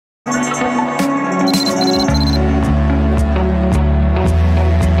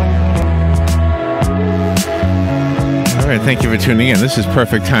right, thank you for tuning in. This is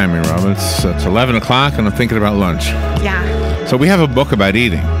perfect timing, Robin. It's 11 o'clock, and I'm thinking about lunch. Yeah. So we have a book about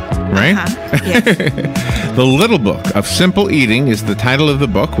eating, right? Yes. The Little Book of Simple Eating is the title of the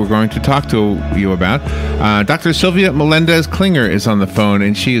book we're going to talk to you about. Dr. Sylvia Melendez-Klinger is on the phone,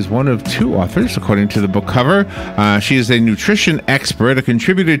 and she is one of two authors, according to the book cover. She is a nutrition expert, a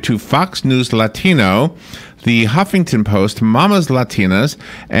contributor to Fox News Latino, the Huffington Post, Mama's Latinas,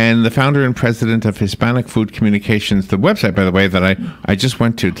 and the founder and president of Hispanic Food Communications. The website, by the way, that I just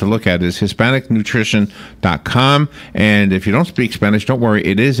went to look at is HispanicNutrition.com. And if you don't speak Spanish, don't worry,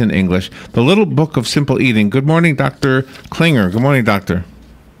 it is in English. The Little Book of Simple Eating. Good morning, Dr. Klinger. Good morning, doctor.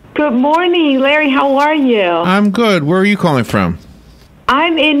 Good morning, Larry. How are you? I'm good. Where are you calling from?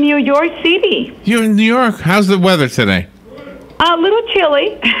 I'm in New York City. You're in New York? How's the weather today? A little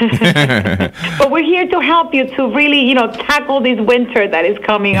chilly, but we're here to help you to really, tackle this winter that is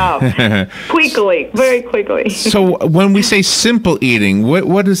coming up quickly, very quickly. So when we say simple eating,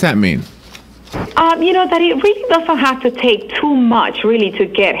 what does that mean? That it really doesn't have to take too much, really, to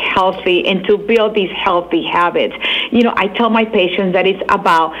get healthy and to build these healthy habits. I tell my patients that it's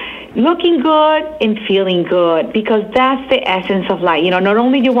about looking good and feeling good, because that's the essence of life. Not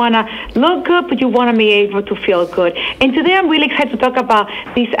only you want to look good, but you want to be able to feel good. And today I'm really excited to talk about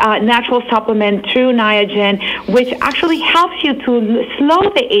this natural supplement, True Niagen, which actually helps you to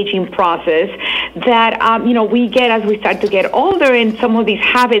slow the aging process that, we get as we start to get older and some of these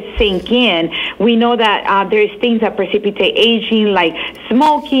habits sink in. We know that there's things that precipitate aging, like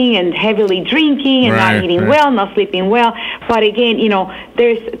smoking and heavily drinking and not eating well, not sleeping well. But again,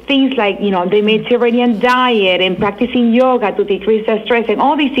 there's things like, the Mediterranean diet and practicing yoga to decrease the stress and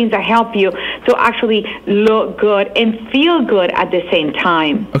all these things that help you to actually look good and feel good at the same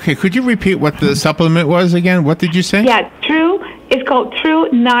time. Okay, could you repeat what the supplement was again? What did you say? Yeah, it's called True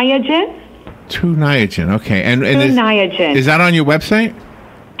Niagen. True Niagen, okay. And Niagen. Is that on your website?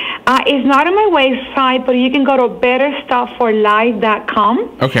 It's not on my website, but you can go to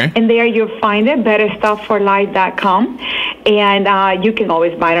betterstuffforlife.com. Okay. And there you'll find it, betterstuffforlife.com. And you can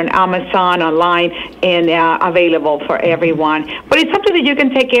always buy it on Amazon, online, and available for everyone. But it's something that you can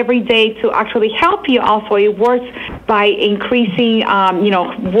take every day to actually help you also. It works by increasing,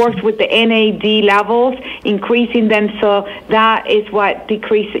 works with the NAD levels, increasing them, so that is what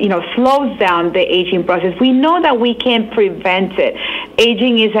slows down the aging process. We know that we can't prevent it.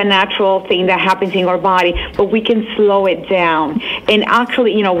 Aging is a natural thing that happens in our body, but we can slow it down. And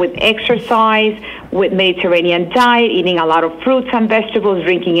actually, with exercise, with Mediterranean diet, eating a lot of fruits and vegetables,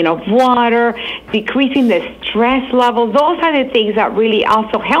 drinking enough water, decreasing the stress levels, those are the things that really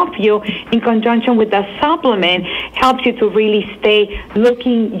also help you in conjunction with the supplement, helps you to really stay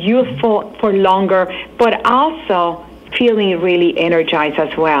looking youthful for longer, but also feeling really energized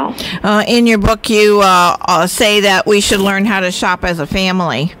as well. In your book, you say that we should learn how to shop as a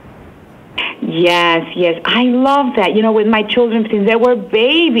family. Yes. I love that. With my children, since they were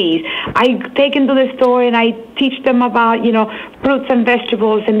babies, I take them to the store and I teach them about, fruits and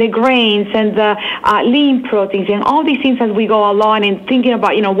vegetables and the grains and the lean proteins and all these things as we go along, and thinking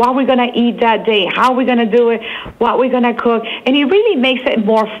about, what we're going to eat that day, how we're going to do it, what we're going to cook. And it really makes it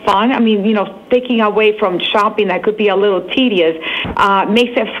more fun. I mean, taking away from shopping that could be a little tedious,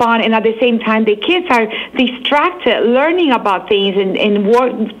 makes it fun. And at the same time, the kids are distracted learning about things and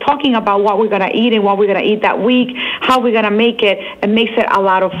talking about what we're going to eat and what we're going to eat that week, how we're going to make it. It makes it a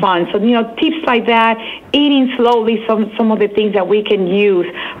lot of fun. So, tips like that, eating slowly, some of the things that we can use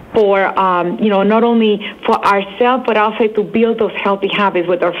for, not only for ourselves, but also to build those healthy habits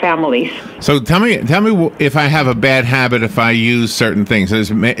with our families. So tell me if I have a bad habit if I use certain things.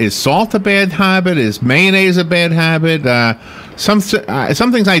 Is salt a bad habit? Is mayonnaise a bad habit? Some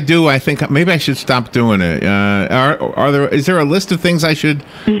things I do, I think maybe I should stop doing it. Is there a list of things I should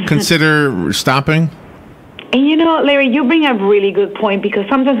consider stopping? And Larry, you bring up a really good point, because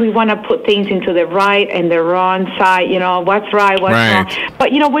sometimes we want to put things into the right and the wrong side, what's right, what's wrong.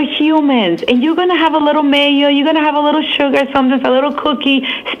 But, we're humans, and you're going to have a little mayo, you're going to have a little sugar, sometimes a little cookie,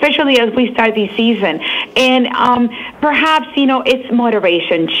 especially as we start this season. And perhaps, it's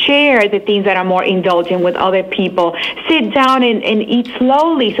moderation. Share the things that are more indulgent with other people. Sit down and eat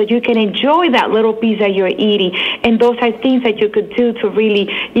slowly so you can enjoy that little piece that you're eating. And those are things that you could do to really,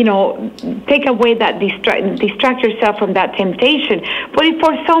 take away that distract yourself from that temptation. But if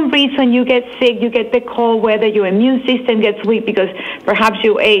for some reason you get sick, you get the cold weather, your immune system gets weak because perhaps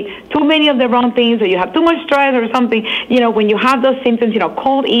you ate too many of the wrong things, or you have too much stress or something, when you have those symptoms,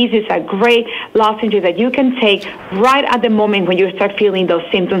 Cold Ease is a great lozenge that you can take right right at the moment when you start feeling those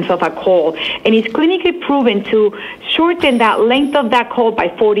symptoms of a cold. And it's clinically proven to shorten that length of that cold by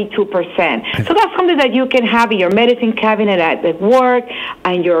 42%. So that's something that you can have in your medicine cabinet at work,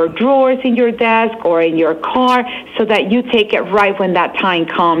 and your drawers in your desk or in your car, so that you take it right when that time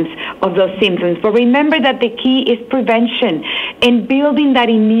comes of those symptoms. But remember that the key is prevention and building that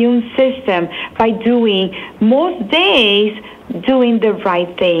immune system by doing, most days, doing the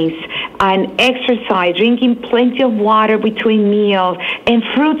right things, and exercise, drinking plenty of water between meals, and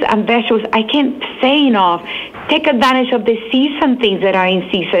fruits and vegetables. I can't say enough. Take advantage of the season things that are in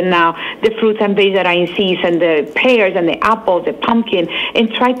season now, the fruits and veggies that are in season, the pears and the apples, the pumpkin,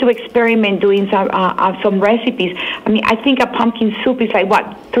 and try to experiment doing some recipes. I mean, I think a pumpkin soup is like, what,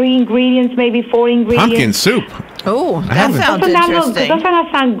 3 ingredients, maybe 4 ingredients? Pumpkin soup. Oh, that sounds interesting. Doesn't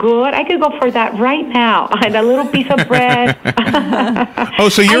that sound good? I could go for that right now. And a little piece of bread. Oh,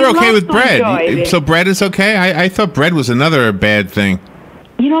 so you're okay with bread? So bread is okay? I thought bread was another bad thing.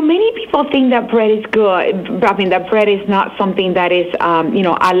 You know, many people think that bread is good. I mean, that bread is not something that is,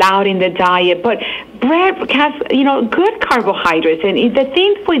 allowed in the diet. But bread has, good carbohydrates. And the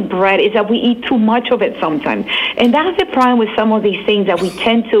thing with bread is that we eat too much of it sometimes. And that's the problem with some of these things, that we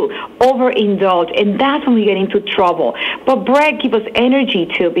tend to overindulge. And that's when we get into trouble. But bread gives us energy,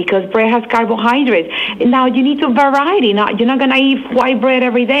 too, because bread has carbohydrates. And now you need to variety. You're not going to eat white bread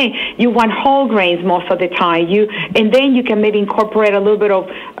every day. You want whole grains most of the time. And then you can maybe incorporate a little bit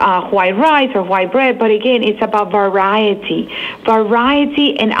of white rice or white bread. But again, it's about variety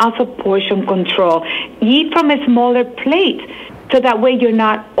and also portion control. Eat from a smaller plate, so that way you're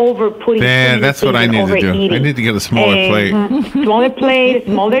not over-putting. Yeah, that's what I need to do. I need to get a smaller plate. Smaller plate,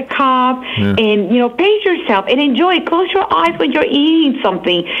 smaller cup, and, pace yourself and enjoy it. Close your eyes when you're eating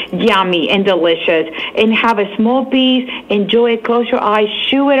something yummy and delicious, and have a small piece. Enjoy it. Close your eyes.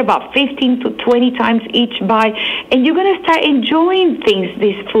 Chew it about 15 to 20 times each bite, and you're going to start enjoying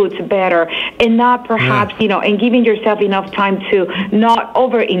these foods better, and not perhaps, and giving yourself enough time to not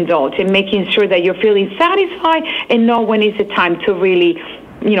overindulge, and making sure that you're feeling satisfied and know when is the time to really,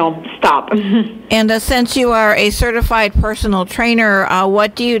 stop. And since you are a certified personal trainer,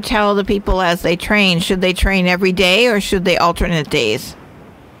 what do you tell the people as they train? Should they train every day, or should they alternate days?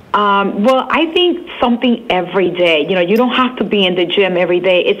 Well, I think something every day. You don't have to be in the gym every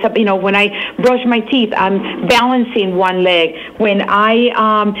day. It's when I brush my teeth, I'm balancing one leg. When I,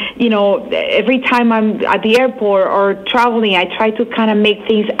 every time I'm at the airport or traveling, I try to kind of make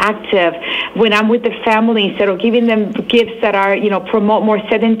things active. When I'm with the family, instead of giving them gifts that are, promote more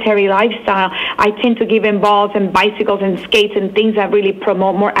sedentary lifestyle, I tend to give them balls and bicycles and skates and things that really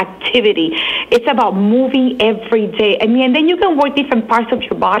promote more activity. It's about moving every day. And then you can work different parts of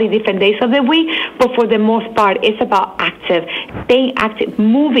your body different days of the week, but for the most part, it's about staying active,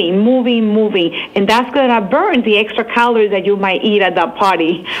 moving, and that's going to burn the extra calories that you might eat at that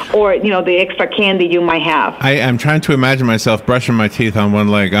party, or the extra candy you might have. I'm trying to imagine myself brushing my teeth on one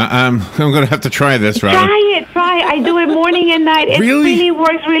leg. I'm going to have to try this, Robin. Try it. I do it morning and night. It really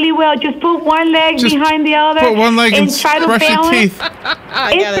works really well. Just put one leg behind the other. Put one leg and try to brush balance. your teeth.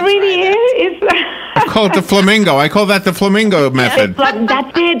 It really is. I call it the flamingo. I call that the flamingo method.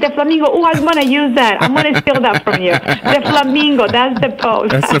 That's it, the flamingo. Oh, I'm going to use that. I'm going to steal that from you. The flamingo, that's the pose.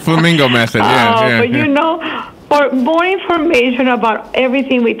 That's the flamingo method, yeah. For more information about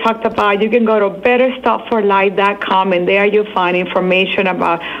everything we talked about, you can go to betterstuffforlife.com, and there you'll find information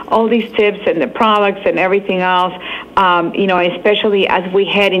about all these tips and the products and everything else. Especially as we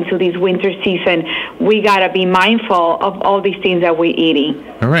head into this winter season, we got to be mindful of all these things that we're eating.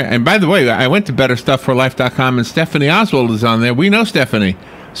 All right. And by the way, I went to betterstuffforlife.com, and Stephanie Oswald is on there. We know Stephanie.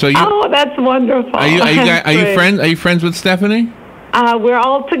 Oh, that's wonderful. Are you friends? Are you friends with Stephanie? We're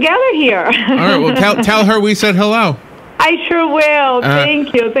all together here. All right. Well, tell her we said hello. I sure will.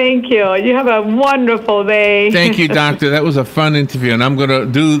 Thank you. You have a wonderful day. Thank you, doctor. That was a fun interview, and I'm going to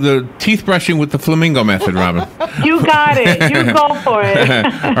do the teeth brushing with the flamingo method, Robin. You got it. You go for it.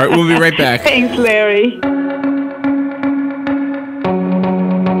 All right. We'll be right back. Thanks, Larry.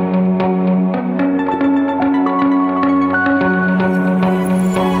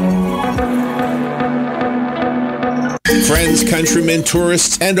 Friends, countrymen,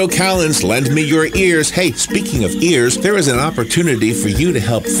 tourists, and Ocalans, lend me your ears. Hey, speaking of ears, there is an opportunity for you to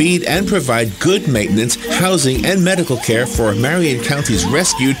help feed and provide good maintenance, housing, and medical care for Marion County's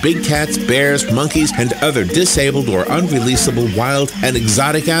rescued big cats, bears, monkeys, and other disabled or unreleasable wild and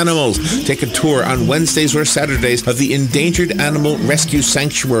exotic animals. Take a tour on Wednesdays or Saturdays of the Endangered Animal Rescue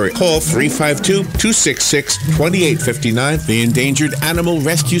Sanctuary. Call 352-266-2859. The Endangered Animal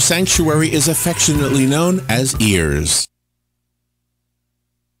Rescue Sanctuary is affectionately known as EARS.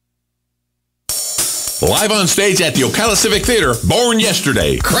 Live on stage at the Ocala Civic Theater, Born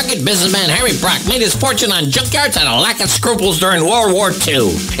Yesterday. Crooked businessman Harry Brock made his fortune on junkyards and a lack of scruples during World War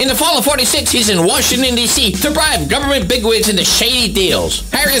II. In the fall of '46, he's in Washington, D.C. to bribe government bigwigs into shady deals.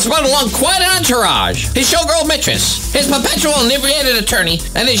 Harry has brought along quite an entourage. His showgirl mistress, his perpetual inebriated attorney,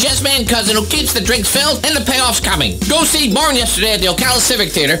 and his yes-man cousin who keeps the drinks filled and the payoffs coming. Go see Born Yesterday at the Ocala Civic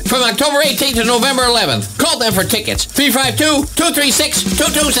Theater from October 18th to November 11th. Call them for tickets.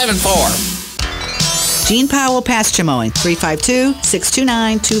 352-236-2274. Gene Powell Pasture Mowing,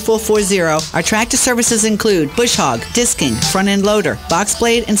 352-629-2440. Our tractor services include bush hog, disking, front-end loader, box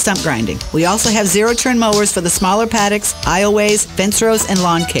blade, and stump grinding. We also have zero-turn mowers for the smaller paddocks, aisleways, fence rows, and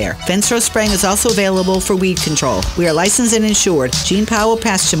lawn care. Fence row spraying is also available for weed control. We are licensed and insured. Gene Powell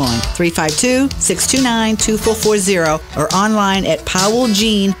Pasture Mowing, 352-629-2440, or online at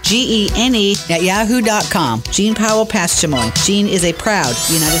powellgene, Gene, at yahoo.com. Gene Powell Pasture Mowing. Gene is a proud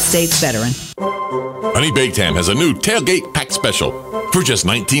United States veteran. Honey Baked Ham has a new tailgate pack special. For just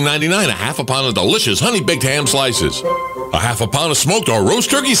 $19.99, a half a pound of delicious Honey Baked Ham slices, a half a pound of smoked or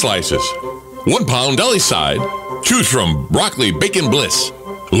roast turkey slices, 1 pound deli side, choose from broccoli bacon bliss,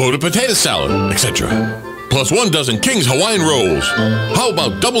 loaded potato salad, etc. Plus 1 dozen King's Hawaiian rolls. How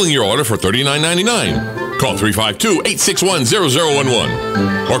about doubling your order for $39.99? Call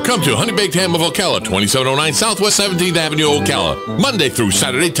 352-861-0011. Or come to Honey Baked Ham of Ocala, 2709 Southwest 17th Avenue, Ocala, Monday through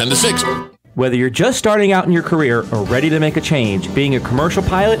Saturday, 10 to 6. Whether you're just starting out in your career or ready to make a change, being a commercial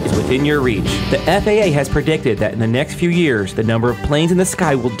pilot is within your reach. The FAA has predicted that in the next few years, the number of planes in the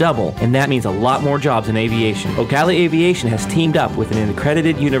sky will double, and that means a lot more jobs in aviation. Ocala Aviation has teamed up with an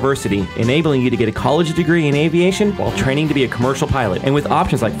accredited university, enabling you to get a college degree in aviation while training to be a commercial pilot. And with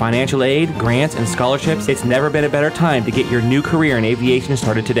options like financial aid, grants, and scholarships, it's never been a better time to get your new career in aviation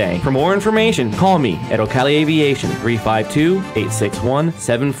started today. For more information, call me at Ocala Aviation,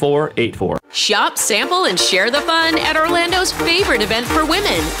 352-861-7484. Shop, sample, and share the fun at Orlando's favorite event for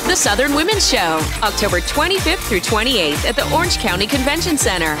women, the Southern Women's Show, October 25th through 28th at the Orange County Convention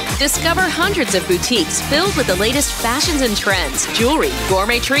Center. Discover hundreds of boutiques filled with the latest fashions and trends, jewelry,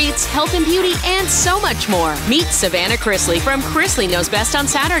 gourmet treats, health and beauty, and so much more. Meet Savannah Chrisley from Chrisley Knows Best on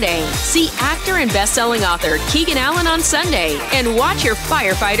Saturday. See actor and best-selling author Keegan Allen on Sunday. And watch your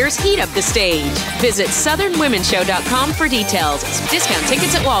firefighters heat up the stage. Visit southernwomenshow.com for details. Discount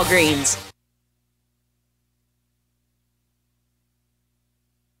tickets at Walgreens.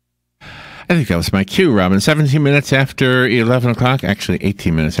 I think that was my cue, Robin. 17 minutes after 11 o'clock. Actually,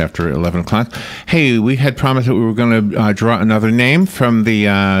 18 minutes after 11 o'clock. Hey, we had promised that we were going to draw another name from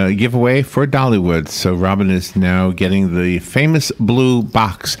the giveaway for Dollywood. So Robin is now getting the famous blue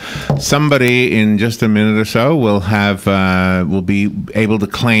box. Somebody in just a minute or so will be able to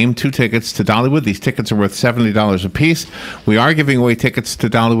claim 2 tickets to Dollywood. These tickets are worth $70 a piece. We are giving away tickets to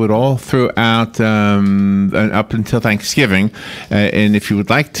Dollywood all throughout up until Thanksgiving. And if you would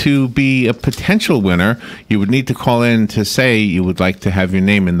like to be a potential winner, you would need to call in to say you would like to have your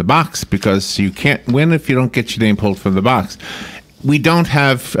name in the box, because you can't win if you don't get your name pulled from the box. We don't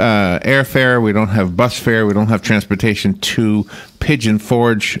have airfare, we don't have bus fare, we don't have transportation to Pigeon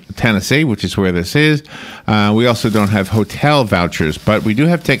Forge, Tennessee, which is where this is. We also don't have hotel vouchers, but we do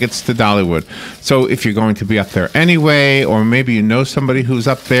have tickets to Dollywood. So if you're going to be up there anyway, or maybe you know somebody who's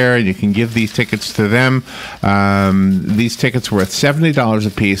up there and you can give these tickets to them, these tickets are worth $70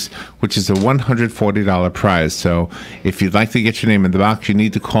 a piece, which is a $140 prize. So if you'd like to get your name in the box, you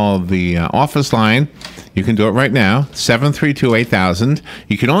need to call the office line. You can do it right now, 732-8000.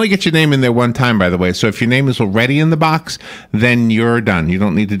 You can only get your name in there one time, by the way. So if your name is already in the box, then you're done. You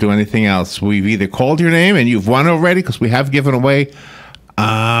don't need to do anything else. We've either called your name and you've won already, because we have given away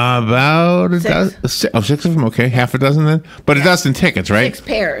about 6 of them. Okay, half a dozen then. But a dozen tickets, right? 6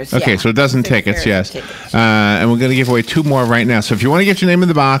 pairs. Okay, so a dozen tickets, yes. And we're going to give away 2 more right now. So if you want to get your name in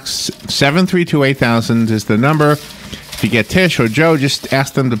the box, 732-8000 is the number. If you get Tish or Joe, just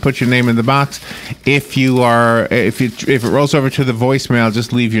ask them to put your name in the box. If it rolls over to the voicemail,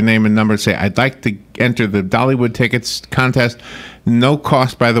 just leave your name and number and say, I'd like to enter the Dollywood tickets contest. No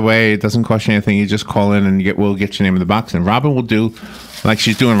cost, by the way. It doesn't cost you anything. You just call in and we'll get your name in the box. And Robin will do like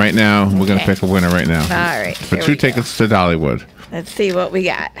she's doing right now. We're going to pick a winner right now. All right. For 2 tickets to Dollywood. Let's see what we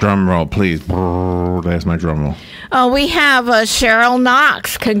got. Drum roll, please. There's my drum roll. Oh, we have Cheryl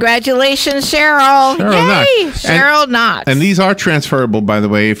Knox. Congratulations, Cheryl. Yay! Cheryl Knox. And these are transferable, by the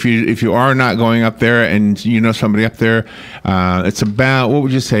way. If you are not going up there and you know somebody up there, it's about, what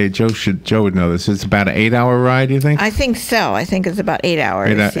would you say? Joe would know this. It's about an 8-hour ride, you think? I think so. I think it's about 8 hours.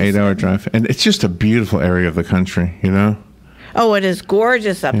 8-hour drive. And it's just a beautiful area of the country, you know? Oh, it is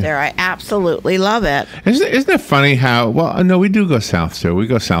gorgeous up there. I absolutely love it. Isn't it funny how? Well, no, we do go south too. We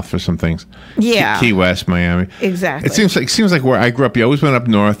go south for some things. Yeah. Key West, Miami. Exactly. It seems like where I grew up. You always went up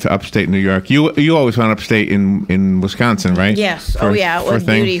north to upstate New York. You always went upstate in Wisconsin, right? Yes. For- it for was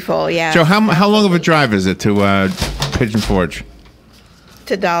things. beautiful. Yeah. Joe, how long of a drive is it to Pigeon Forge?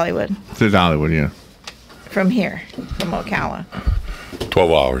 To Dollywood To Dollywood, yeah. from here, from Ocala.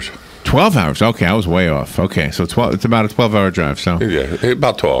 12 hours. 12 hours. Okay, I was way off. Okay, so it's about a 12-hour drive. So Yeah,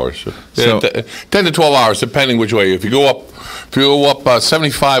 about 12 hours. So- 10 to 12 hours, depending which way. If you go up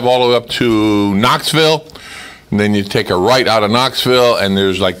 75 all the way up to Knoxville, and then you take a right out of Knoxville, and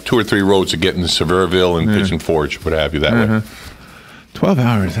there's like 2 or 3 roads to get into Sevierville and Pigeon Forge, what have you, that way. 12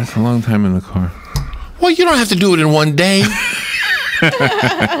 hours. That's a long time in the car. Well, you don't have to do it in one day.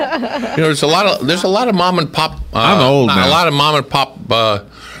 There's a lot of mom and pop. I'm old now. A lot of mom and pop.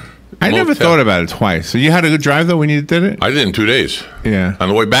 I never motel. thought about it twice. So you had a good drive though when you did it. I did it in 2 days. Yeah. On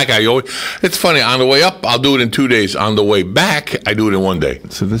the way back, it's funny. On the way up, I'll do it in 2 days. On the way back, I do it in 1 day.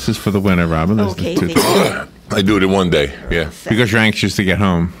 So this is for the winter, Robin. This is Okay. the two- I do it in 1 day. Yeah. because you're anxious to get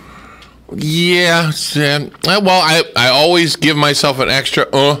home. Yeah. Well, I always give myself an extra.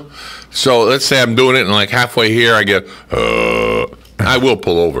 So let's say I'm doing it, and like halfway here, I get. I will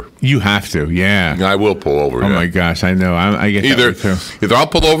pull over. You have to. Yeah. I will pull over. Oh yeah. my gosh, I know. I get Either that way too. I'll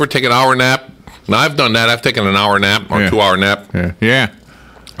pull over, take an hour nap. Now I've done that. I've taken an hour nap or Yeah. 2 hour nap. Yeah. Yeah.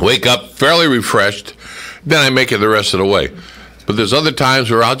 Wake up fairly refreshed, then I make it the rest of the way. But there's other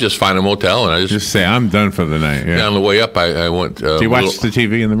times where I'll just find a motel and I just Just say I'm done for the night. Yeah. on the way up I went. Do you watch the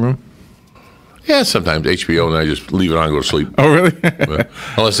TV in the room? Yeah, sometimes HBO, and I just leave it on and go to sleep. Oh really?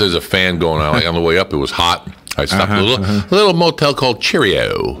 Unless there's a fan going on. Like on the way up, it was hot. I stopped at a little motel called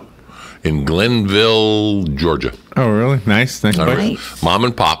Cheerio in Glenville, Georgia. Oh really? Nice. Nice place. Nice. Mom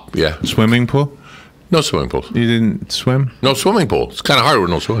and pop, yeah. Swimming pool? No swimming pools. You didn't swim? No swimming pool. It's kind of hard with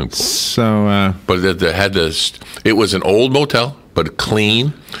no swimming pool. So But it had this. It was an old motel, but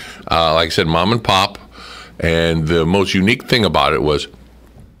clean. Like I said, mom and pop. And the most unique thing about it was,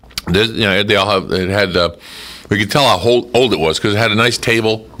 they all have. It had. We could tell how old it was because it had a nice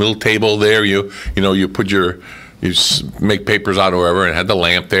little table there. You put make papers out or whatever, and it had the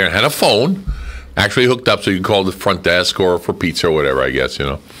lamp there. And had a phone, actually hooked up, so you could call the front desk or for pizza or whatever. I guess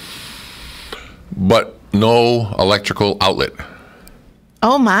But no electrical outlet.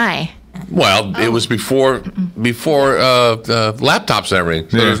 Oh my. Well, it was before laptops and everything,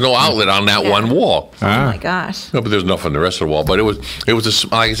 so there's no outlet on that one wall. Oh my gosh. No, but there's nothing on the rest of the wall. But it was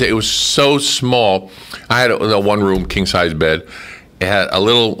like I said, it was so small. I had a one-room king-size bed. It had a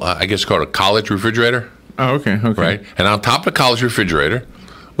little, I guess called a college refrigerator, oh okay. right? And on top of the college refrigerator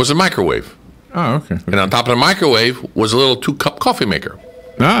was a microwave. Oh okay. And on top of the microwave was a little 2-cup coffee maker.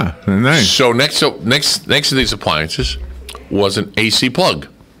 Ah, nice. So next to these appliances was an AC plug.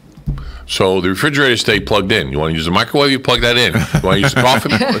 So the refrigerator stayed plugged in. You want to use the microwave, you plug that in. You want to use the coffee,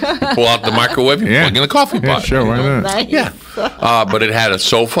 you pull out the microwave, you plug in the coffee pot. Yeah, sure, why not? Nice. Yeah. But it had a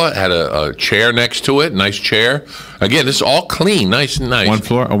sofa, it had a chair next to it, nice chair. Again, this is all clean, nice and nice.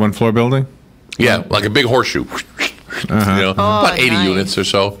 A one-floor building? Yeah, like a big horseshoe. About 80 nice. units or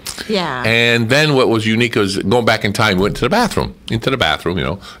so. Yeah. And then what was unique was going back in time, we went into the bathroom. It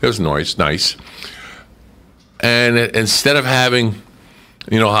was nice. And instead of having,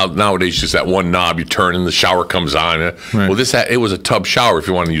 how nowadays just that one knob you turn and the shower comes on. Right. Well, it was a tub shower if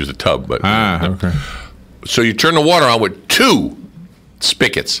you want to use the tub. But Okay. so you turn the water on with 2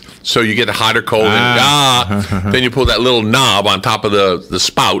 spigots. So you get hot or cold. Then you pull that little knob on top of the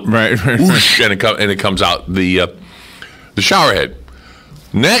spout. Right. Whoosh, and it comes out the shower head.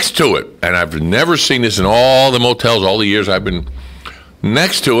 Next to it, and I've never seen this in all the motels, all the years I've been,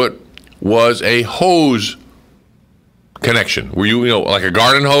 next to it was a hose connection. Were like a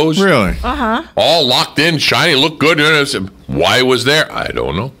garden hose? Really? All locked in, shiny, looked good. Why it was there, I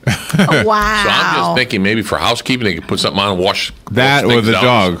don't know. Oh, wow. So I'm just thinking maybe for housekeeping they could put something on and wash That things or the down.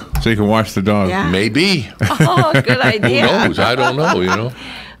 dog, so you can wash the dog. Yeah. Maybe. Oh, good idea. Who knows? I don't know,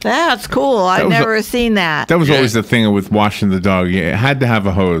 That's cool. I've was never seen that. That was Yeah. always the thing with washing the dog. It had to have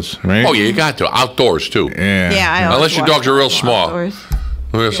a hose, right? Oh, yeah, you got to. Outdoors, too. Yeah. Yeah, I always Unless your watch dogs are real outdoors. small.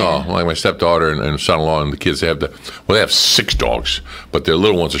 Real small. Like my stepdaughter and son-in-law and the kids, they have 6 dogs, but their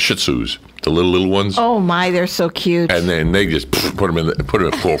little ones are Shih Tzus, the little ones. Oh my, they're so cute. And then they just put them in a pool.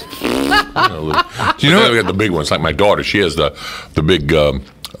 Do you know we got the big ones? Like my daughter, she has the big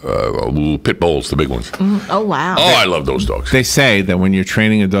pit bulls, the big ones. Oh wow. Oh, I love those dogs. They say that when you're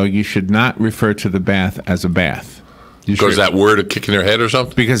training a dog, you should not refer to the bath as a bath. Because that word a kick in their head or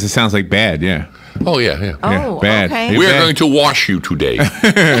something? Because it sounds like bad, yeah. Oh, yeah. Oh, bad. okay. We are going to wash you today.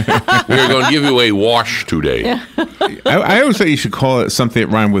 We are going to give you a wash today. I always thought you should call it something that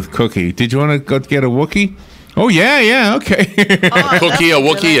rhymed with cookie. Did you want to go get a Wookiee? Oh, yeah, okay. Cookie, a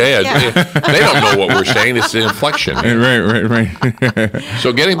Wookiee, yeah. They don't know what we're saying. It's the inflection. Right.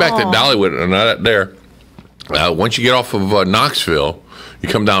 So getting back to Dollywood, not there. Once you get off of Knoxville, you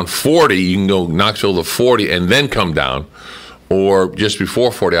come down 40. You can go Knoxville to 40 and then come down. Or just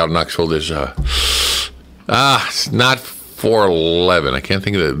before 40 out of Knoxville, there's it's not 411. I can't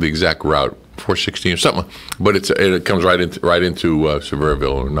think of the exact route, 416 or something. But it comes right into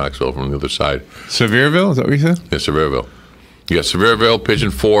Sevierville or Knoxville from the other side. Sevierville? Is that what you said? Yeah, Sevierville. You got Sevierville,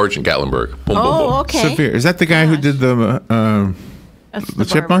 Pigeon Forge, and Gatlinburg. Boom, boom, boom. Okay. Severe. Is that the guy who did the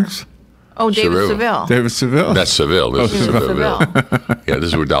Chipmunks? Oh, David Seville. David Seville. That's Seville. This is Seville. Yeah, this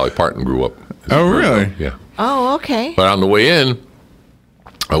is where Dolly Parton grew up. Really? Yeah. Oh, okay. But on the way in,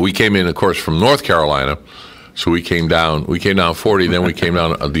 we came in, of course, from North Carolina. So we came down 40, then we came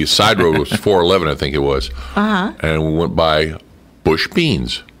down, the side road was 411, I think it was. Uh-huh. And we went by Bush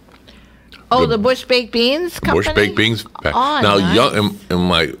Beans. Oh, the Bush Baked Beans Company? Bush Baked Beans. Oh, now,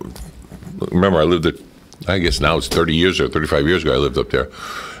 nice. Remember, I lived there, I guess now it's 30 years or 35 years ago I lived up there.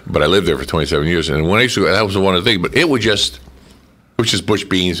 But I lived there for 27 years. And when I used to go, that was one of the things. But it was just Bush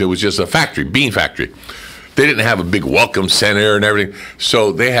Beans. It was just a factory, bean factory. They didn't have a big welcome center and everything.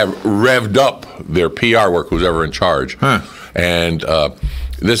 So they have revved up their PR work, who's ever in charge. Huh. And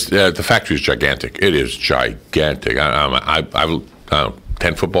the factory is gigantic. It is gigantic. I've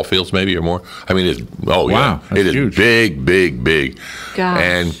 10 football fields maybe or more. I mean, it is huge. big. Gosh.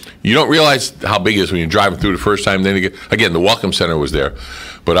 And you don't realize how big it is when you're driving through the first time. Then again, the welcome center was there.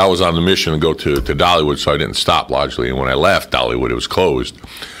 But I was on the mission to go to Dollywood, so I didn't stop, logically. And when I left Dollywood, it was closed.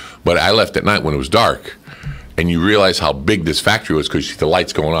 But I left at night when it was dark. And you realize how big this factory was because you see the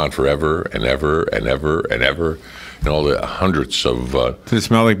lights going on forever and ever and ever and ever. And all the hundreds of... Does it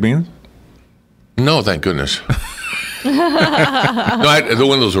smell like beans? No, thank goodness. The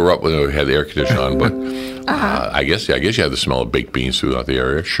windows were up when we had the air conditioner on. But I guess you had the smell of baked beans throughout the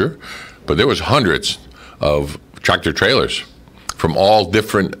area, sure. But there was hundreds of tractor trailers from all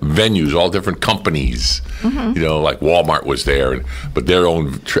different venues, all different companies. Mm-hmm. Like Walmart was there, but their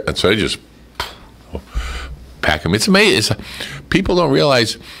own... so they just... pack them. It's amazing. People don't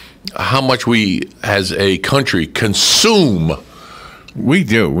realize how much we, as a country, consume. We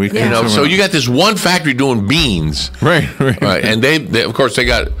do. So you got this one factory doing beans, right? And they of course they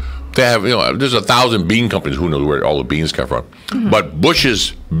have there's 1,000 bean companies. Who knows where all the beans come from? Mm-hmm. But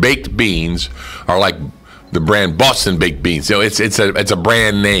Bush's baked beans are like the brand Boston baked beans. It's a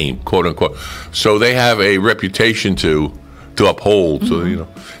brand name, quote unquote. So they have a reputation to uphold. Mm-hmm. So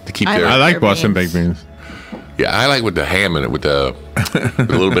to keep their. I like Boston baked beans. Yeah, I like with the ham in it, with a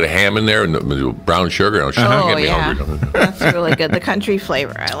little bit of ham in there and the brown sugar. Get me hungry. That's really good. The country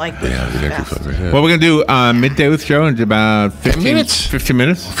flavor. I like that. Yeah, the country flavor. Yeah. Well, we're going to do Midday with Joe in about 15 minutes. 15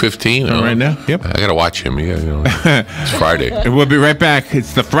 minutes? 15. Right now? Yep. I got to watch him. It's Friday. And we'll be right back.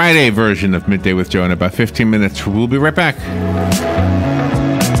 It's the Friday version of Midday with Joe in about 15 minutes. We'll be right back.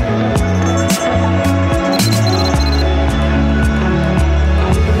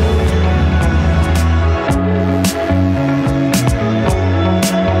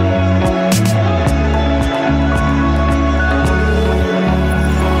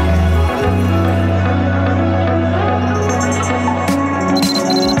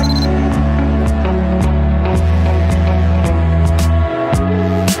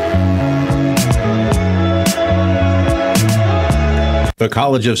 The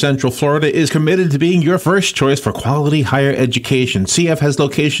College of Central Florida is committed to being your first choice for quality higher education. CF has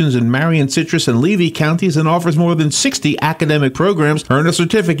locations in Marion, Citrus, and Levy counties and offers more than 60 academic programs. Earn a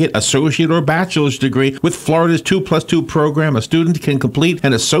certificate, associate, or bachelor's degree with Florida's 2+2 program. A student can complete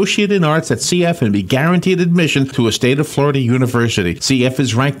an associate in arts at CF and be guaranteed admission to a state of Florida university. CF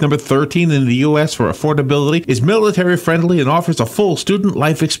is ranked number 13 in the U.S. for affordability, is military friendly, and offers a full student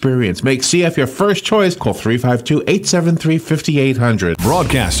life experience. Make CF your first choice. Call 352-873-5800.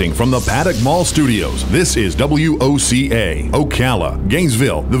 Broadcasting from the Paddock Mall Studios, this is WOCA, Ocala,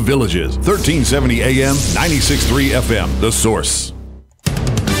 Gainesville, The Villages, 1370 AM, 96.3 FM, The Source.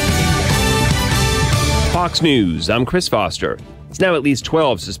 Fox News, I'm Chris Foster. It's now at least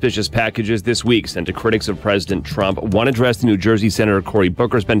 12 suspicious packages this week sent to critics of President Trump. One addressed to New Jersey Senator Cory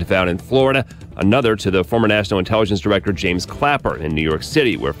Booker has been found in Florida. Another to the former National Intelligence Director James Clapper in New York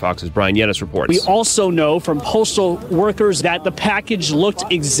City, where Fox's Brian Yennis reports. We also know from postal workers that the package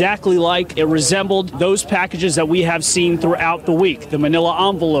looked exactly like it resembled those packages that we have seen throughout the week. The manila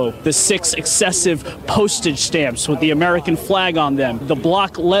envelope, the 6 excessive postage stamps with the American flag on them, the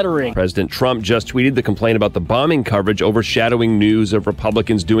block lettering. President Trump just tweeted the complaint about the bombing coverage overshadowing news of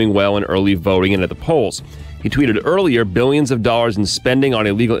Republicans doing well in early voting and at the polls. He tweeted earlier, billions of dollars in spending on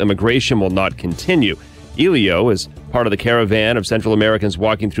illegal immigration will not continue. Elio is part of the caravan of Central Americans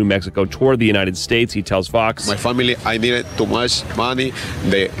walking through Mexico toward the United States. He tells Fox, "My family, I needed too much money.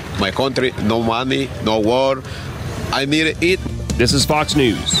 My country, no money, no war. I needed it." This is Fox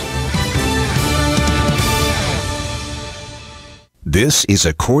News. This is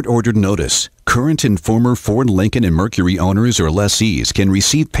a court-ordered notice. Current and former Ford, Lincoln, and Mercury owners or lessees can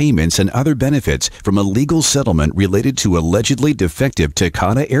receive payments and other benefits from a legal settlement related to allegedly defective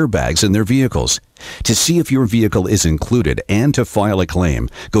Takata airbags in their vehicles. To see if your vehicle is included and to file a claim,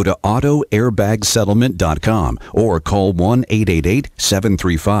 go to autoairbagsettlement.com or call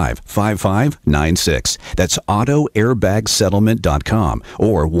 1-888-735-5596. That's autoairbagsettlement.com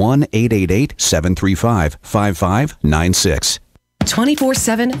or 1-888-735-5596.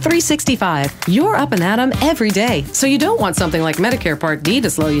 24/7, 365. You're up and at 'em every day, so you don't want something like Medicare Part D to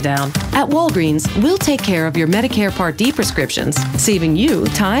slow you down. At Walgreens, we'll take care of your Medicare Part D prescriptions, saving you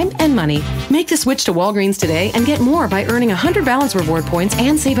time and money. Make the switch to Walgreens today and get more by earning 100 balance reward points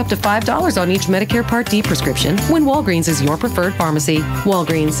and save up to $5 on each Medicare Part D prescription when Walgreens is your preferred pharmacy.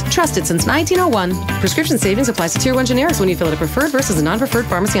 Walgreens, trusted since 1901. Prescription savings applies to Tier 1 generics when you fill at a preferred versus a non-preferred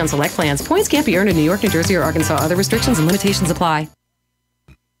pharmacy on select plans. Points can't be earned in New York, New Jersey, or Arkansas. Other restrictions and limitations apply.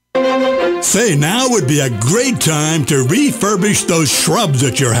 Say, now would be a great time to refurbish those shrubs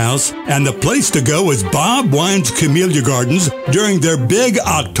at your house, and the place to go is Bob Wine's Camellia Gardens during their big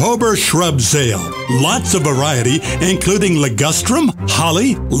October shrub sale. Lots of variety, including ligustrum,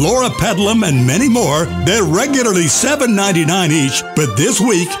 holly, loropetalum, and many more. They're regularly $7.99 each, but this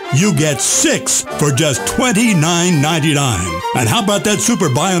week you get 6 for just $29.99. And how about that Super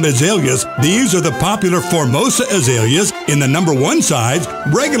Bion azaleas? These are the popular Formosa azaleas in the number 1 size,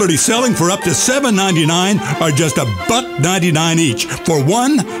 regularly selling for up to $7.99 or just $1.99 each for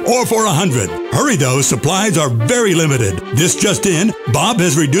 1 or for 100. Hurry though, supplies are very limited. This just in, Bob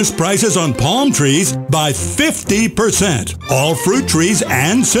has reduced prices on palm trees by 50%. All fruit trees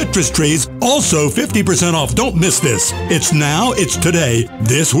and citrus trees also 50% off. Don't miss this. It's now, it's today,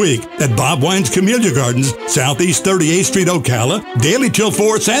 this week at Bob Wine's Camellia Gardens, Southeast 38th Street, Ocala, daily till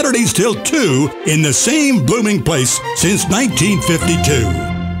 4, Saturdays till 2, in the same blooming place since 1952.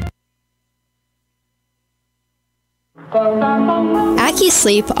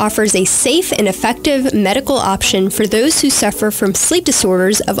 AccuSleep offers a safe and effective medical option for those who suffer from sleep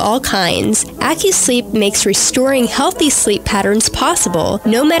disorders of all kinds. AccuSleep makes restoring healthy sleep patterns possible.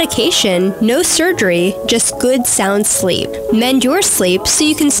 No medication, no surgery, just good sound sleep. Mend your sleep so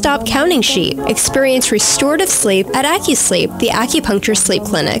you can stop counting sheep. Experience restorative sleep at AccuSleep, the acupuncture sleep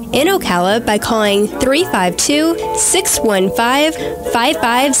clinic in Ocala, by calling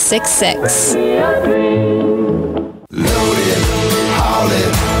 352-615-5566.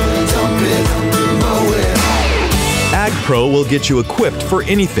 AgPro will get you equipped for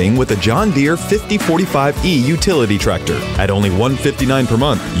anything with a John Deere 5045E utility tractor. At only $159 per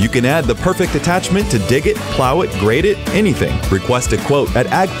month, you can add the perfect attachment to dig it, plow it, grade it, anything. Request a quote at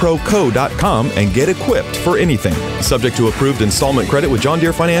agproco.com and get equipped for anything. Subject to approved installment credit with John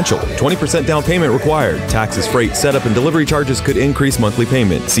Deere Financial. 20% down payment required. Taxes, freight, setup, and delivery charges could increase monthly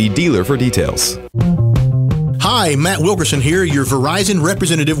payment. See dealer for details. Hi, Matt Wilkerson here, your Verizon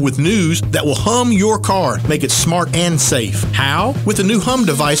representative with news that will hum your car, make it smart and safe. How? With the new Hum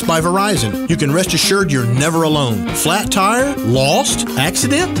device by Verizon. You can rest assured you're never alone. Flat tire? Lost?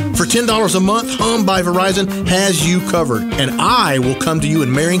 Accident? For $10 a month, Hum by Verizon has you covered. And I will come to you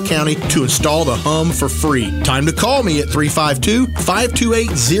in Marion County to install the Hum for free. Time to call me at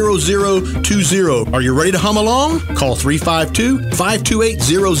 352-528-0020. Are you ready to hum along? Call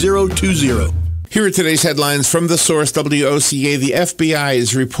 352-528-0020. Here are today's headlines from the source WOCA. The FBI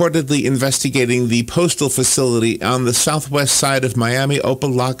is reportedly investigating the postal facility on the southwest side of Miami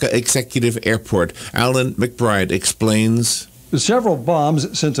Opa-locka Executive Airport. Alan McBride explains. Several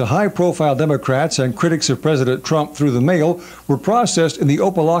bombs sent to high-profile Democrats and critics of President Trump through the mail were processed in the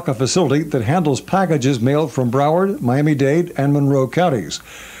Opa-locka facility that handles packages mailed from Broward, Miami-Dade, and Monroe counties.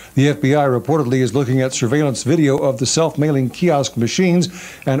 The FBI reportedly is looking at surveillance video of the self-mailing kiosk machines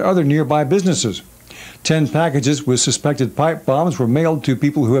and other nearby businesses. 10 packages with suspected pipe bombs were mailed to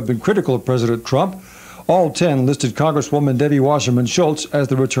people who have been critical of President Trump. All 10 listed Congresswoman Debbie Wasserman Schultz as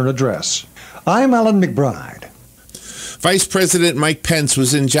the return address. I'm Alan McBride. Vice President Mike Pence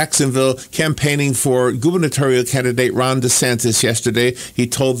was in Jacksonville campaigning for gubernatorial candidate Ron DeSantis yesterday. He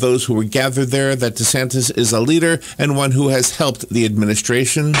told those who were gathered there that DeSantis is a leader and one who has helped the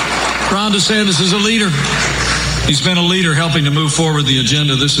administration. Ron DeSantis is a leader. He's been a leader helping to move forward the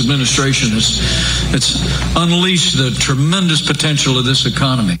agenda of this administration. It's unleashed the tremendous potential of this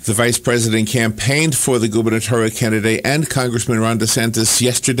economy. The vice president campaigned for the gubernatorial candidate and Congressman Ron DeSantis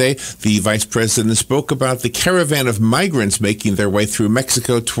yesterday. The vice president spoke about the caravan of migrants making their way through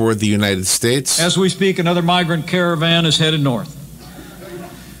Mexico toward the United States. As we speak, another migrant caravan is headed north.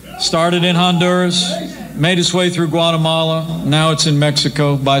 Started in Honduras, made its way through Guatemala. Now it's in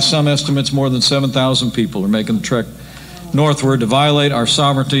Mexico. By some estimates, more than 7,000 people are making the trek northward to violate our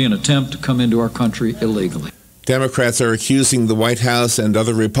sovereignty and attempt to come into our country illegally. Democrats are accusing the White House and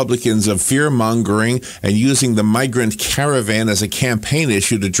other Republicans of fear-mongering and using the migrant caravan as a campaign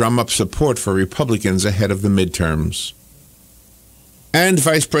issue to drum up support for Republicans ahead of the midterms. And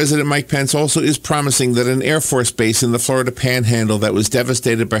Vice President Mike Pence also is promising that an Air Force base in the Florida Panhandle that was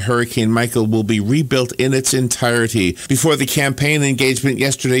devastated by Hurricane Michael will be rebuilt in its entirety. Before the campaign engagement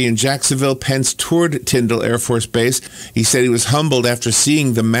yesterday in Jacksonville, Pence toured Tyndall Air Force Base. He said he was humbled after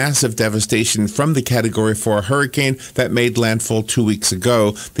seeing the massive devastation from the Category 4 hurricane that made landfall 2 weeks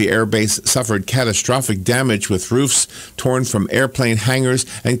ago. The air base suffered catastrophic damage with roofs torn from airplane hangars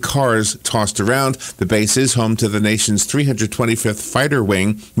and cars tossed around. The base is home to the nation's 325th Fighter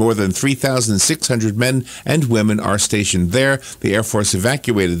Wing. More than 3,600 men and women are stationed there. The Air Force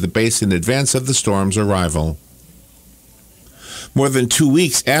evacuated the base in advance of the storm's arrival. More than 2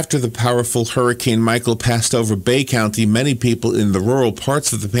 weeks after the powerful Hurricane Michael passed over Bay County, many people in the rural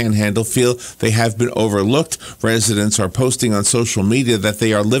parts of the Panhandle feel they have been overlooked. Residents are posting on social media that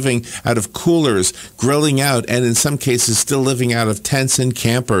they are living out of coolers, grilling out, and in some cases still living out of tents and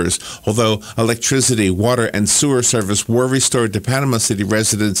campers. Although electricity, water, and sewer service were restored to Panama City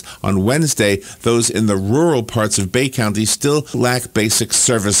residents on Wednesday, those in the rural parts of Bay County still lack basic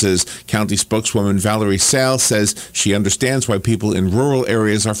services. County spokeswoman Valerie Sal says she understands why people in rural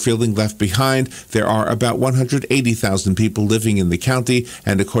areas are feeling left behind. There are about 180,000 people living in the county,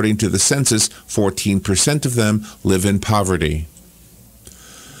 and according to the census, 14% of them live in poverty.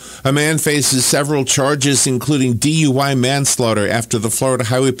 A man faces several charges, including DUI manslaughter, after the Florida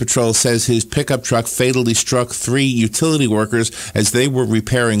Highway Patrol says his pickup truck fatally struck 3 utility workers as they were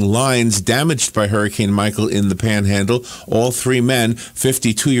repairing lines damaged by Hurricane Michael in the Panhandle. All 3 men,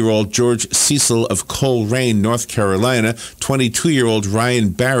 52-year-old George Cecil of Coleraine, North Carolina, 22-year-old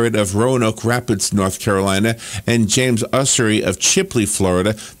Ryan Barrett of Roanoke Rapids, North Carolina, and James Ussery of Chipley,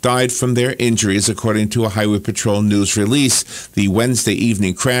 Florida, died from their injuries, according to a Highway Patrol news release. The Wednesday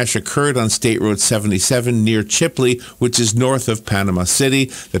evening crash occurred on State Road 77 near Chipley, which is north of Panama City.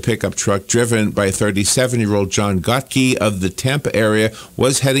 The pickup truck, driven by 37-year-old John Gottke of the Tampa area,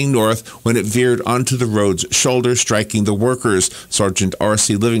 was heading north when it veered onto the road's shoulder, striking the workers. Sergeant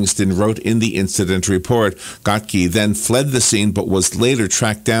R.C. Livingston wrote in the incident report. Gottke then fled the scene but was later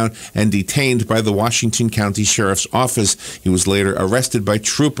tracked down and detained by the Washington County Sheriff's Office. He was later arrested by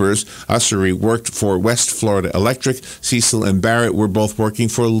troopers. Ussery worked for West Florida Electric. Cecil and Barrett were both working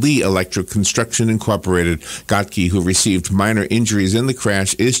for Lee Electric Construction Incorporated. Gottke, who received minor injuries in the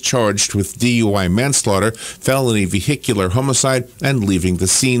crash, is charged with DUI manslaughter, felony vehicular homicide, and leaving the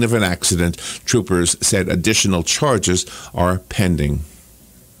scene of an accident. Troopers said additional charges are pending.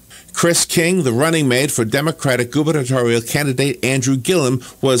 Chris King, the running mate for Democratic gubernatorial candidate Andrew Gillum,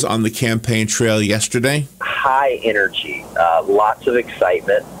 was on the campaign trail yesterday. High energy, lots of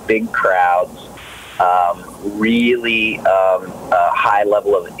excitement, big crowds. Really high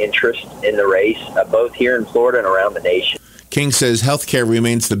level of interest in the race, both here in Florida and around the nation. King says health care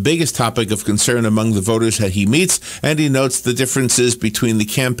remains the biggest topic of concern among the voters that he meets, and he notes the differences between the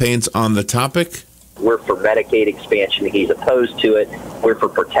campaigns on the topic. We're for Medicaid expansion. He's opposed to it. We're for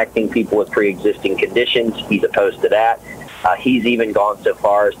protecting people with pre-existing conditions. He's opposed to that. He's even gone so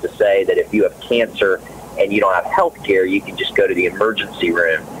far as to say that if you have cancer and you don't have health care, you can just go to the emergency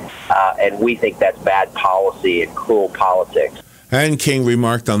room. And we think that's bad policy and cruel politics. And King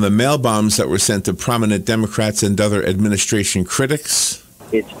remarked on the mail bombs that were sent to prominent Democrats and other administration critics.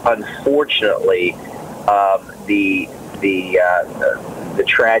 It's unfortunately the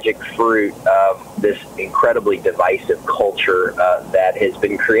tragic fruit of this incredibly divisive culture that has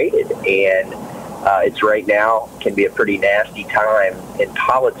been created. And it's right now can be a pretty nasty time in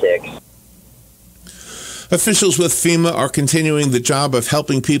politics. Officials with FEMA are continuing the job of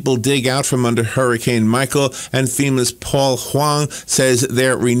helping people dig out from under Hurricane Michael, and FEMA's Paul Huang says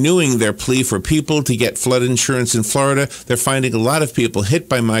they're renewing their plea for people to get flood insurance in Florida. They're finding a lot of people hit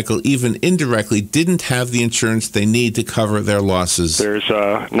by Michael, even indirectly, didn't have the insurance they need to cover their losses. There's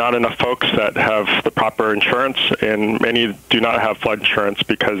not enough folks that have the proper insurance, and many do not have flood insurance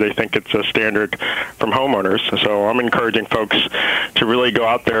because they think it's a standard from homeowners. So I'm encouraging folks to really go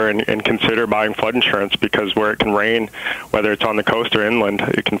out there and consider buying flood insurance, because where it can rain, whether it's on the coast or inland,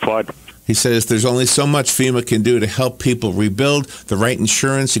 it can flood. He says there's only so much FEMA can do to help people rebuild. The right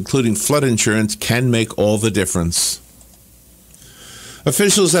insurance, including flood insurance, can make all the difference.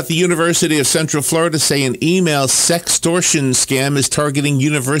 Officials at the University of Central Florida say an email sextortion scam is targeting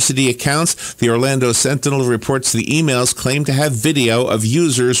university accounts. The Orlando Sentinel reports the emails claim to have video of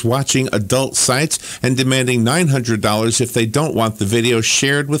users watching adult sites and demanding $900 if they don't want the video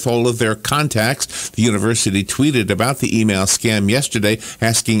shared with all of their contacts. The university tweeted about the email scam yesterday,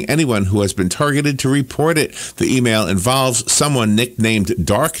 asking anyone who has been targeted to report it. The email involves someone nicknamed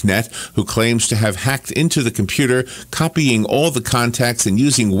Darknet, who claims to have hacked into the computer, copying all the contacts and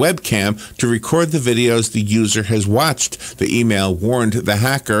using webcam to record the videos the user has watched. The email warned the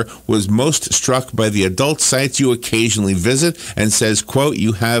hacker was most struck by the adult sites you occasionally visit and says, quote,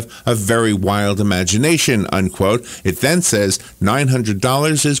 "You have a very wild imagination," unquote. It then says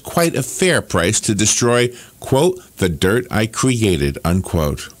 $900 is quite a fair price to destroy, quote, "the dirt I created,"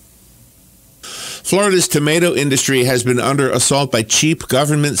 unquote. Florida's tomato industry has been under assault by cheap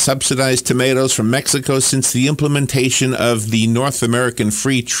government-subsidized tomatoes from Mexico since the implementation of the North American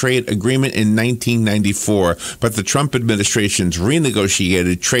Free Trade Agreement in 1994. But the Trump administration's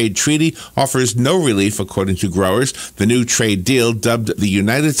renegotiated trade treaty offers no relief, according to growers. The new trade deal, dubbed the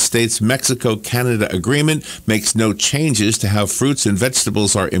United States-Mexico-Canada Agreement, makes no changes to how fruits and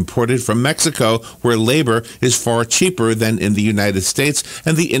vegetables are imported from Mexico, where labor is far cheaper than in the United States,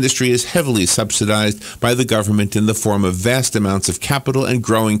 and the industry is heavily subsidized by the government in the form of vast amounts of capital and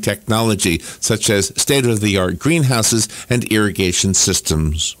growing technology, such as state-of-the-art greenhouses and irrigation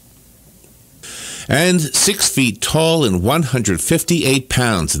systems. And 6 feet tall and 158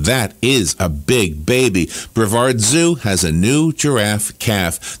 pounds. That is a big baby. Brevard Zoo has a new giraffe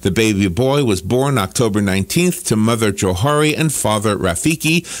calf. The baby boy was born October 19th to mother Johari and father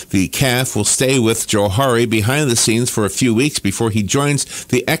Rafiki. The calf will stay with Johari behind the scenes for a few weeks before he joins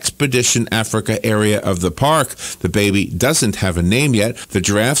the Expedition Africa area of the park. The baby doesn't have a name yet. The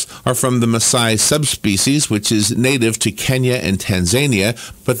giraffes are from the Maasai subspecies, which is native to Kenya and Tanzania,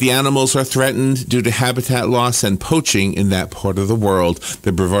 but the animals are threatened due to habitat loss and poaching in that part of the world.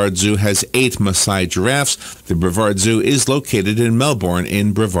 The Brevard Zoo has 8 Maasai giraffes. The Brevard Zoo is located in Melbourne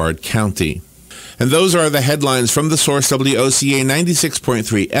in Brevard County. And those are the headlines from the source, WOCA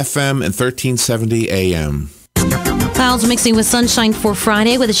 96.3 FM and 1370 AM. Clouds mixing with sunshine for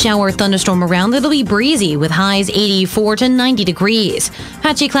Friday with a shower or thunderstorm around. It'll be breezy with highs 84 to 90 degrees.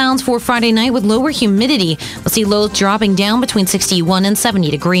 Patchy clouds for Friday night with lower humidity. We'll see lows dropping down between 61 and 70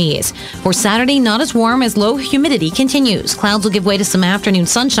 degrees. For Saturday, not as warm as low humidity continues. Clouds will give way to some afternoon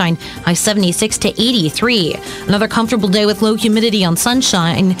sunshine, high 76 to 83. Another comfortable day with low humidity on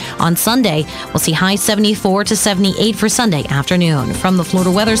sunshine on Sunday. We'll see high 74 to 78 for Sunday afternoon. From the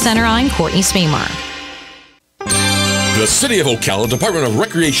Florida Weather Center, I'm Courtney Spamer. The City of Ocala Department of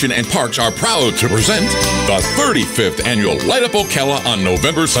Recreation and Parks are proud to present the 35th Annual Light Up Ocala on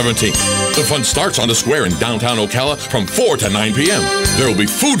November 17th. The fun starts on the square in downtown Ocala from 4 to 9 p.m. There will be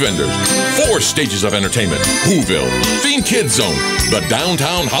food vendors, 4 stages of entertainment, Whoville, Themed Kids Zone, the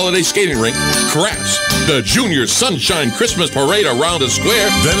Downtown Holiday Skating Rink, crafts, the Junior Sunshine Christmas Parade around the square,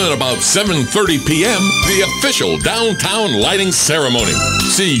 then at about 7:30 p.m., the official Downtown Lighting Ceremony.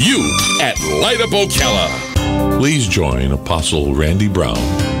 See you at Light Up Ocala. Please join Apostle Randy Brown,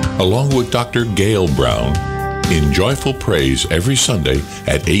 along with Dr. Gail Brown, in joyful praise every Sunday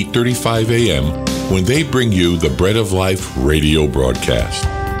at 8:35 a.m. when they bring you the Bread of Life radio broadcast.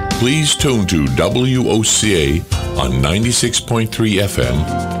 Please tune to WOCA on 96.3 FM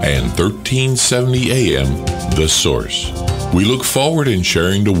and 1370 AM, The Source. We look forward in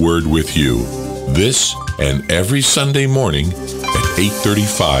sharing the Word with you this and every Sunday morning at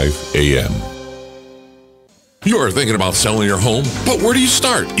 8:35 a.m. You're thinking about selling your home, but where do you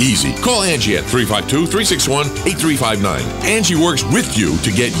start? Easy. Call Angie at 352-361-8359. Angie works with you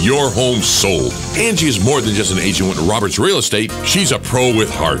to get your home sold. Angie is more than just an agent with Roberts Real Estate. She's a pro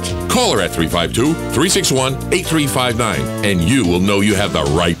with heart. Call her at 352-361-8359, and you will know you have the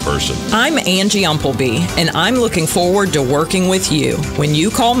right person. I'm Angie Umpleby, and I'm looking forward to working with you when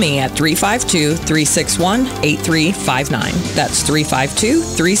you call me at 352-361-8359. That's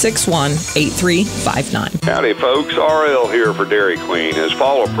 352-361-8359. Howdy, folks. RL here for Dairy Queen. As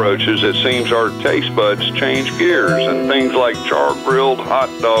fall approaches, it seems our taste buds change gears, and things like char-grilled hot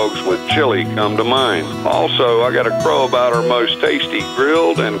dogs with chili come to mind. Also, I got a crow about our most tasty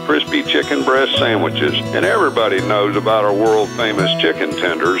grilled and crispy chicken breast sandwiches, and everybody knows about our world-famous chicken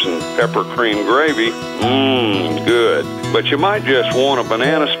tenders and pepper cream gravy. Mmm, good. But you might just want a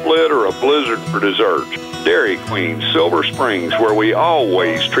banana split or a blizzard for dessert. Dairy Queen, Silver Springs, where we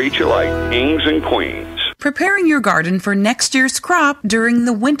always treat you like kings and queens. Preparing your garden for next year's crop during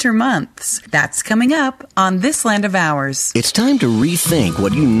the winter months. That's coming up on This Land of Ours. It's time to rethink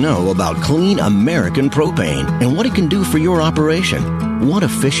what you know about clean American propane and what it can do for your operation. Want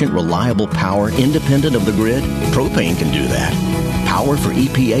efficient, reliable power independent of the grid? Propane can do that. Power for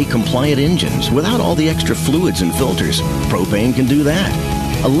EPA-compliant engines without all the extra fluids and filters. Propane can do that.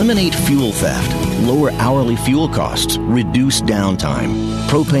 Eliminate fuel theft, lower hourly fuel costs, reduce downtime.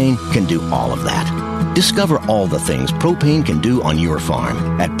 Propane can do all of that. Discover all the things propane can do on your farm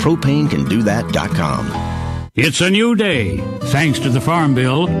at propanecandothat.com. It's a new day. Thanks to the Farm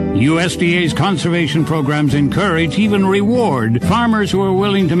Bill, USDA's conservation programs encourage, even reward, farmers who are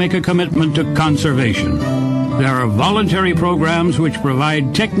willing to make a commitment to conservation. There are voluntary programs which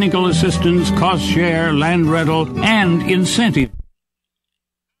provide technical assistance, cost share, land rental, and incentive.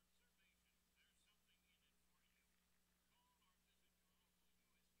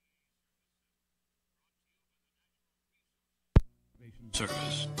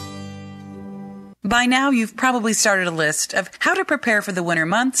 Service. By now, you've probably started a list of how to prepare for the winter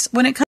months when it comes